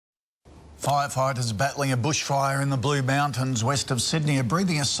Firefighters battling a bushfire in the Blue Mountains west of Sydney are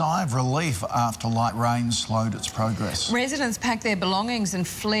breathing a sigh of relief after light rain slowed its progress. Residents packed their belongings and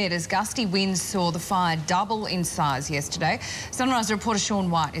fled as gusty winds saw the fire double in size yesterday. Sunrise reporter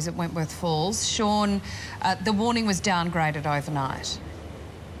Sean White is at Wentworth Falls. Sean, the warning was downgraded overnight.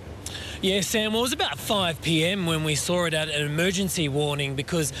 Yeah, Sam, well, it was about 5 p.m. when we saw it at an emergency warning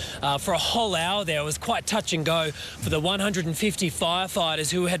because for a whole hour there it was quite touch and go for the 150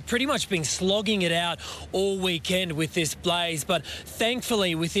 firefighters who had pretty much been slogging it out all weekend with this blaze. But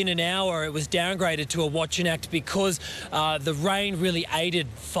thankfully, within an hour, it was downgraded to a watch and act because the rain really aided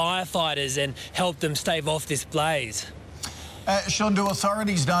firefighters and helped them stave off this blaze. Sean, do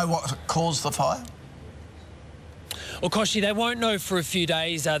authorities know what caused the fire? Well, Koshi, they won't know for a few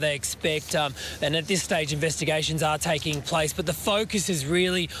days, they expect, and at this stage investigations are taking place, but the focus is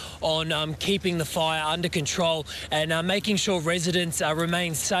really on keeping the fire under control and making sure residents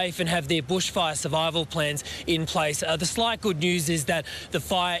remain safe and have their bushfire survival plans in place. The slight good news is that the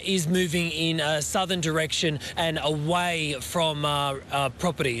fire is moving in a southern direction and away from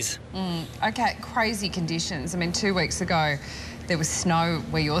properties. OK, crazy conditions. I mean, 2 weeks ago, there was snow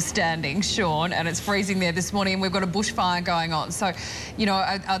where you're standing, Sean, and it's freezing there this morning and we've got a bushfire going on. So, you know,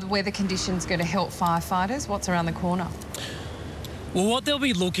 are the weather conditions going to help firefighters? What's around the corner? Well, what they'll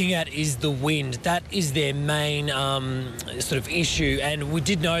be looking at is the wind. That is their main sort of issue. And we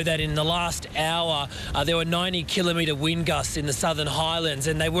did know that in the last hour, there were 90-kilometre wind gusts in the Southern Highlands,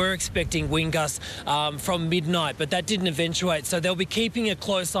 and they were expecting wind gusts from midnight, but that didn't eventuate. So they'll be keeping a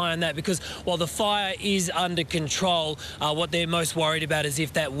close eye on that because while the fire is under control, what they're most worried about is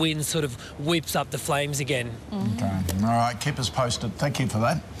if that wind sort of whips up the flames again. OK. All right, keep us posted. Thank you for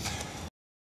that.